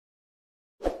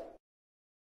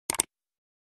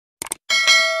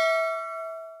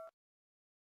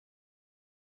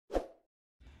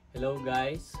Hello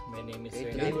guys, my name is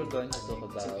Okay, Renan. today we're going to talk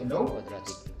about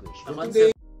quadratic equation. Ang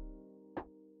concept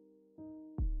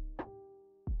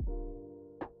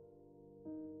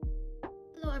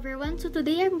Hello everyone, so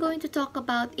today I'm going to talk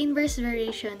about inverse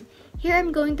variation. Here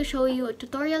I'm going to show you a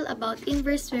tutorial about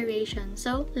inverse variation.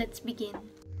 So let's begin.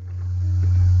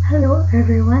 Hello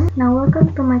everyone, now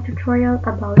welcome to my tutorial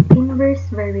about inverse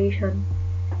variation.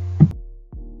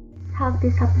 Have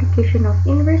this application of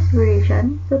inverse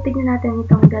variation. So tignan natin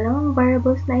itong dalawang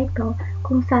variables na ito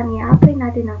kung saan i-apply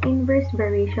natin ang inverse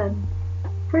variation.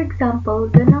 For example,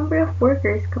 the number of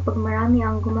workers kapag marami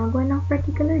ang gumagawa ng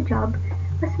particular job,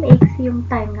 mas maiksi yung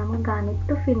time na magamit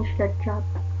to finish that job.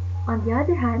 On the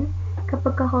other hand,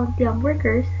 kapag kakaunti ang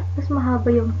workers, mas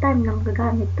mahaba yung time na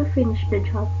magagamit to finish the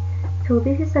job. So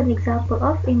this is an example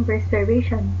of inverse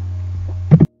variation.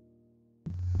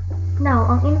 Now,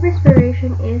 ang inverse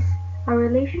variation is a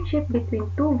relationship between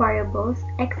two variables,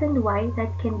 x and y, that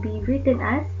can be written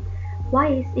as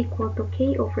y is equal to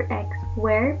k over x,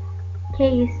 where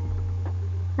k is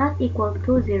not equal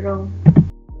to 0.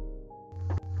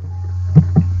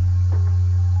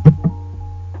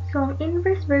 So, ang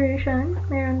inverse variation,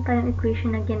 meron tayong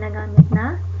equation na ginagamit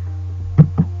na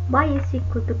y is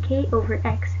equal to k over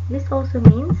x. This also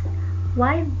means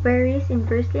y varies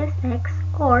inversely as x,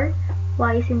 or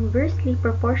y is inversely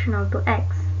proportional to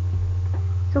x.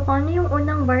 So, kung ano yung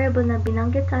unang variable na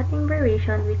binanggit sa ating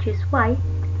variation, which is y,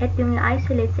 at yung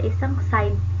i-isolate sa isang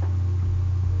side.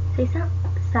 Sa isang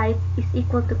side is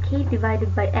equal to k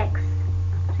divided by x.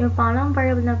 So, yung pangalawang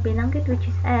variable na binanggit, which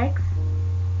is x,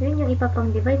 yun yung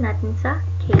ipapang-divide natin sa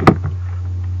k.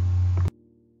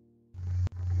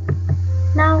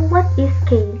 Now, what is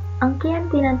k? Ang k ang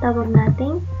tinatawag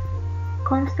nating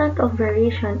constant of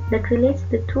variation that relates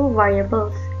to two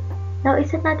variables. Now,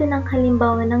 iset natin ang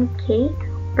halimbawa ng k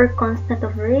or constant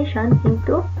of variation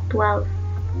into 12.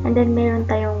 And then, meron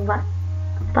tayong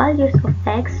values of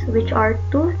x which are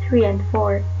 2, 3, and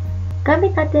 4.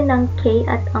 Gamit natin ng k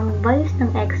at ang values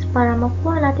ng x para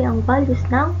makuha natin ang values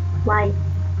ng y.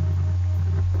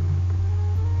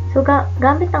 So,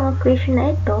 gamit ang equation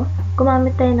na ito,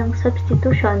 gumamit tayo ng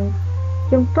substitution.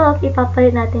 Yung 12,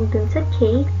 ipapalit natin dun sa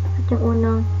k, at yung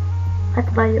unang at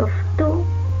value of 2,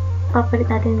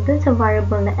 ipapalit natin dun sa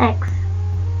variable na x.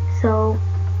 So,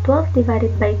 12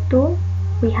 divided by 2,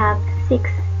 we have 6.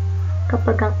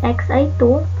 Kapag ang x ay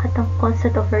 2, at ang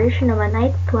constant of variation naman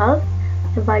ay 12,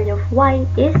 the value of y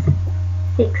is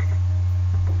 6.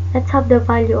 Let's have the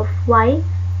value of y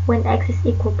when x is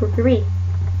equal to 3.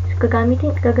 So,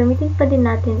 gagamitin pa din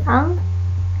natin ang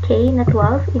k na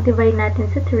 12, i-divide natin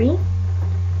sa 3,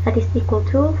 that is equal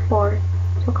to 4.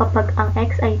 So, kapag ang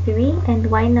x ay 3 and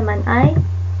y naman ay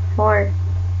 4.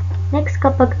 Next,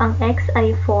 kapag ang x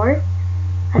ay 4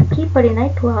 at k pa rin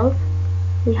ay 12,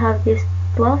 we have this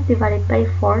 12 divided by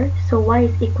 4, so y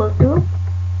is equal to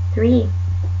 3.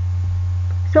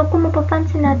 So, kung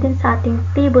mapapansin natin sa ating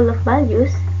table of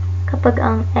values, kapag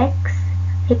ang x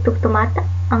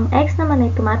naman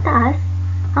ay tumataas,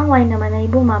 ang y naman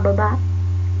ay bumababa.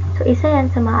 So, isa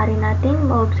yan sa maaari nating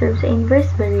ma-observe sa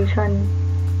inverse variation.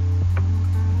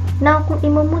 Now, kung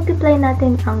i-multiply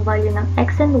natin ang value ng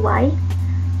x and y,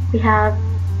 we have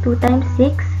 2 times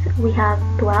 6, we have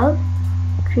 12,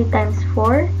 3 times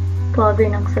 4, 12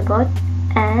 rin ang sagot,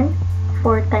 and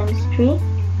 4 times 3,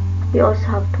 we also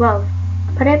have 12.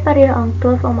 Pare-pareho ang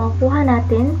 12 ang makukuha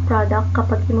natin, product,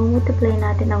 kapag i-multiply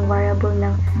natin ang variable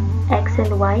ng x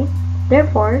and y.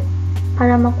 Therefore,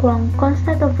 para makuha ang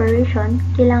constant of variation,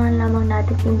 kailangan lamang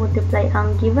natin i-multiply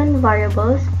ang given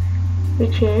variables,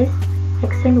 which is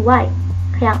x and y.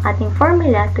 Kaya ang ating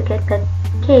formula to get that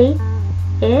k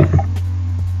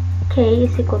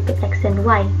is equal to x and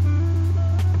y.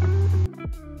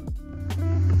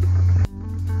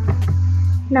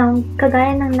 Now,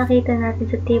 kagaya ng nakita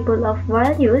natin sa table of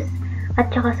values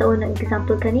at saka sa unang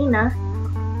example kanina,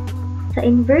 sa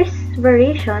inverse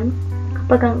variation,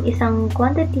 kapag ang isang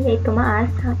quantity ay tumaas,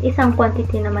 ang isang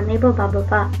quantity naman ay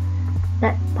bababa.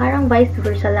 Parang vice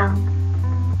versa lang.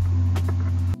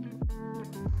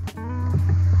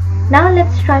 Now,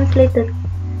 let's translate the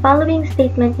following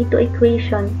statement into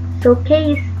equation. So,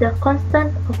 k is the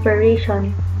constant of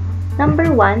variation.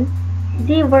 Number 1,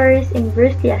 z varies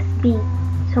inversely as b.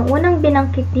 So, ang unang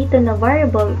binangkit dito na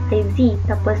variable ay z,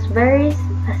 tapos varies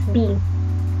as b.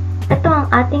 Ito ang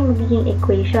ating magiging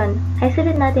equation.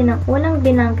 Isolate natin ang unang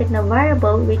binanggit na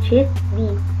variable, which is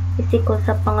b, is equal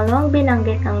sa pangalawang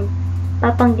binanggit ang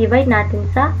papang-divide natin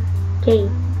sa k.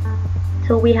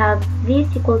 So, we have z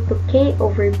is equal to k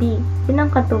over b. Yun ang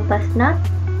katumbas na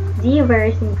z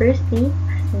varies inversely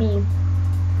as b.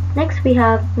 Next, we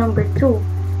have number 2.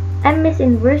 m is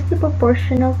inversely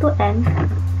proportional to n,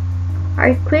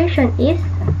 our equation is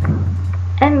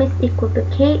m is equal to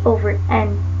k over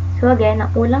n. So again,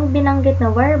 ang unang binanggit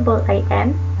na variable ay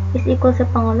m is equal sa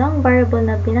pangulang variable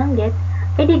na binanggit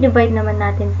ay di-divide naman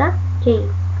natin sa k.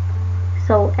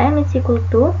 So, m is equal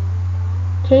to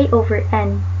k over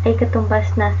n ay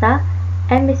katumbas na sa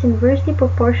m is inversely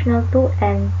proportional to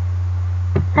n.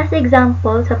 As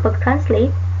example, sa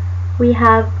pag-translate, we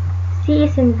have c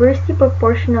is inversely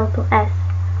proportional to s.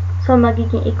 So,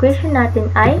 magiging equation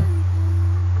natin ay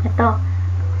ito.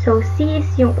 So, c is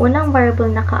yung unang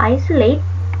variable na ka-isolate.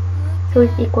 So,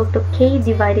 is equal to k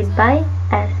divided by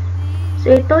s.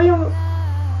 So, ito yung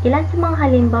ilan sa mga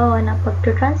halimbawa ng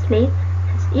pag-translate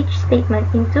each statement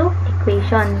into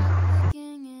equation.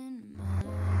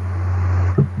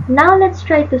 Now, let's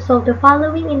try to solve the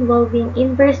following involving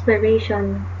inverse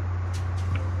variation.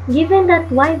 Given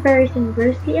that y varies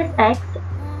inversely as x,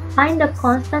 find the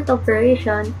constant of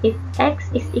variation if x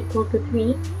is equal to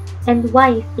 3 and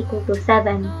y is equal to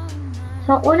 7.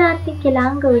 So, ang una natin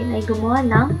kailangan gawin ay gumawa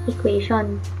ng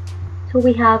equation. So,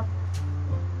 we have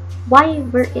y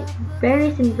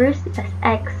varies inversely as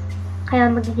x. Kaya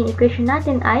magiging equation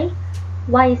natin ay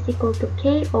y is equal to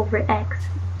k over x.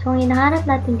 So, ang hinahanap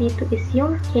natin dito is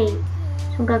yung k.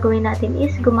 So, ang gagawin natin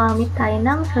is gumamit tayo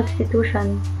ng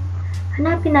substitution.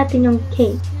 Hanapin natin yung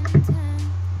k.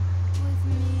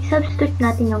 Substitute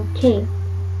natin yung k.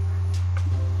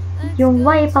 Yung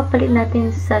y ipapalit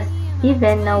natin sa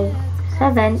given na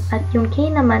 7 at yung k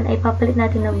naman ay papalit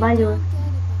natin ng value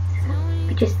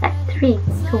which is at 3.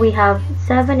 So, we have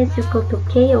 7 is equal to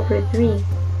k over 3.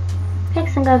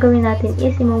 Next, ang gagawin natin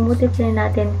is i-multiply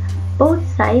natin both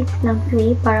sides ng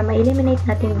 3 para ma-eliminate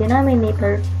natin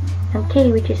denominator ng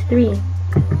k which is 3.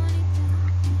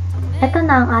 Ito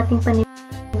na ang ating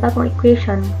panibagong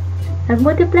equation.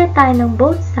 Nag-multiply tayo ng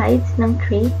both sides ng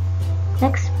 3.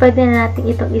 Next, pwede na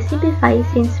natin itong i-simplify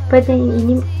since pwede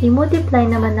i-multiply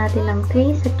naman natin ng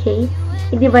 3 sa k,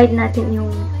 i-divide natin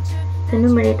yung sa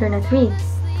numerator na 3.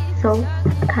 So,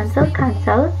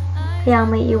 cancel. Kaya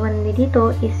ang may iwan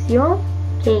dito is yung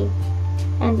k.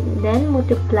 And then,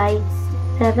 multiply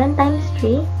 7 times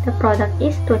 3, the product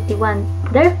is 21.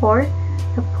 Therefore,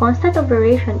 the constant of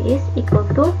variation is equal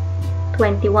to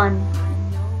 21.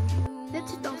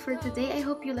 That's it all for today. I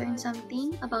hope you learned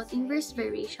something about inverse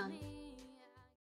variation.